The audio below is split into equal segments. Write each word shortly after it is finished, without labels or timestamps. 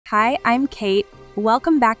Hi, I'm Kate.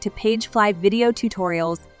 Welcome back to PageFly Video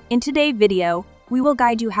Tutorials. In today's video, we will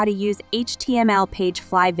guide you how to use HTML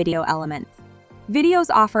PageFly video elements. Videos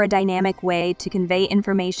offer a dynamic way to convey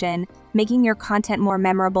information, making your content more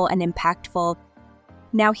memorable and impactful.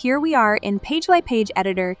 Now here we are in PageFly Page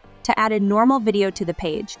Editor to add a normal video to the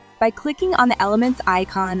page. By clicking on the Elements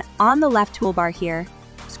icon on the left toolbar here,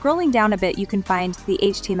 scrolling down a bit you can find the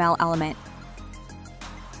HTML element.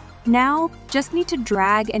 Now, just need to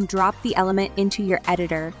drag and drop the element into your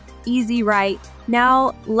editor. Easy, right?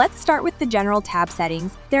 Now, let's start with the General tab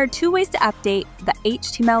settings. There are two ways to update the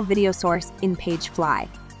HTML video source in PageFly.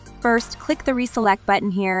 First, click the Reselect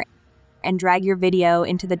button here and drag your video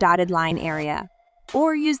into the dotted line area.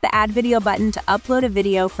 Or use the Add Video button to upload a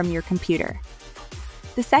video from your computer.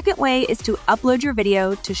 The second way is to upload your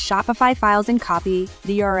video to Shopify Files and copy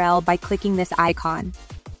the URL by clicking this icon.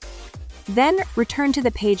 Then, return to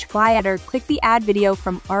the PageFly editor, click the Add Video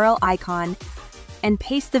from URL icon, and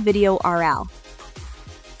paste the video URL.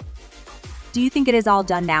 Do you think it is all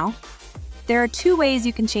done now? There are two ways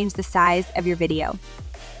you can change the size of your video.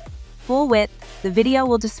 Full width, the video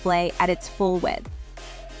will display at its full width.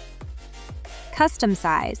 Custom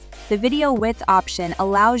size, the video width option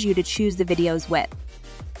allows you to choose the video's width.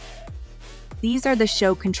 These are the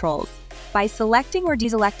show controls. By selecting or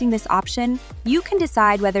deselecting this option, you can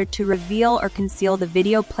decide whether to reveal or conceal the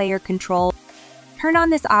video player control. Turn on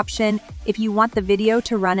this option if you want the video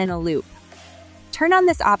to run in a loop. Turn on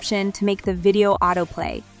this option to make the video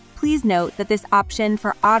autoplay. Please note that this option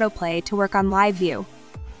for autoplay to work on live view.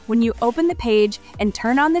 When you open the page and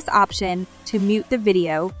turn on this option to mute the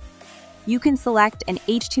video, you can select an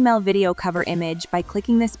HTML video cover image by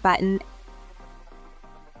clicking this button.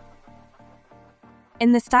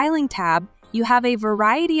 In the Styling tab, you have a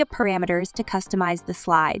variety of parameters to customize the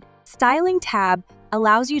slide. Styling tab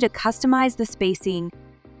allows you to customize the spacing,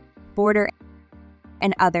 border,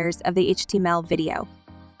 and others of the HTML video.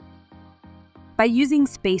 By using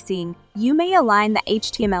spacing, you may align the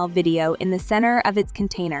HTML video in the center of its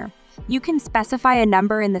container. You can specify a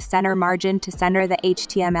number in the center margin to center the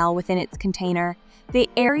HTML within its container. The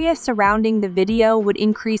area surrounding the video would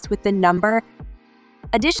increase with the number.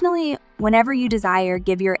 Additionally, whenever you desire,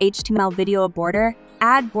 give your HTML video a border.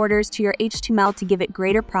 Add borders to your HTML to give it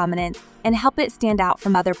greater prominence and help it stand out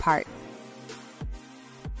from other parts.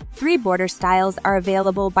 3 border styles are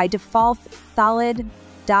available by default: solid,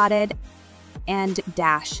 dotted, and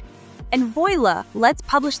dash. And voila! Let's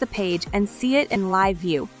publish the page and see it in live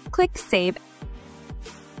view. Click Save.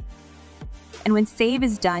 And when Save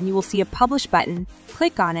is done, you will see a Publish button.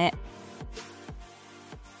 Click on it.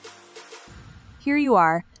 Here you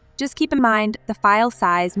are. Just keep in mind, the file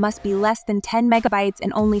size must be less than 10 megabytes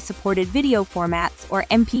and only supported video formats or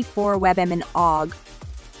MP4, WebM, and OGG.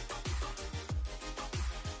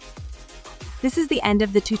 This is the end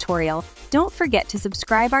of the tutorial. Don't forget to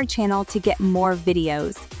subscribe our channel to get more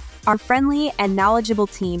videos. Our friendly and knowledgeable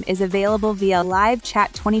team is available via live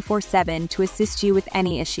chat 24/7 to assist you with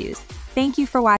any issues. Thank you for watching.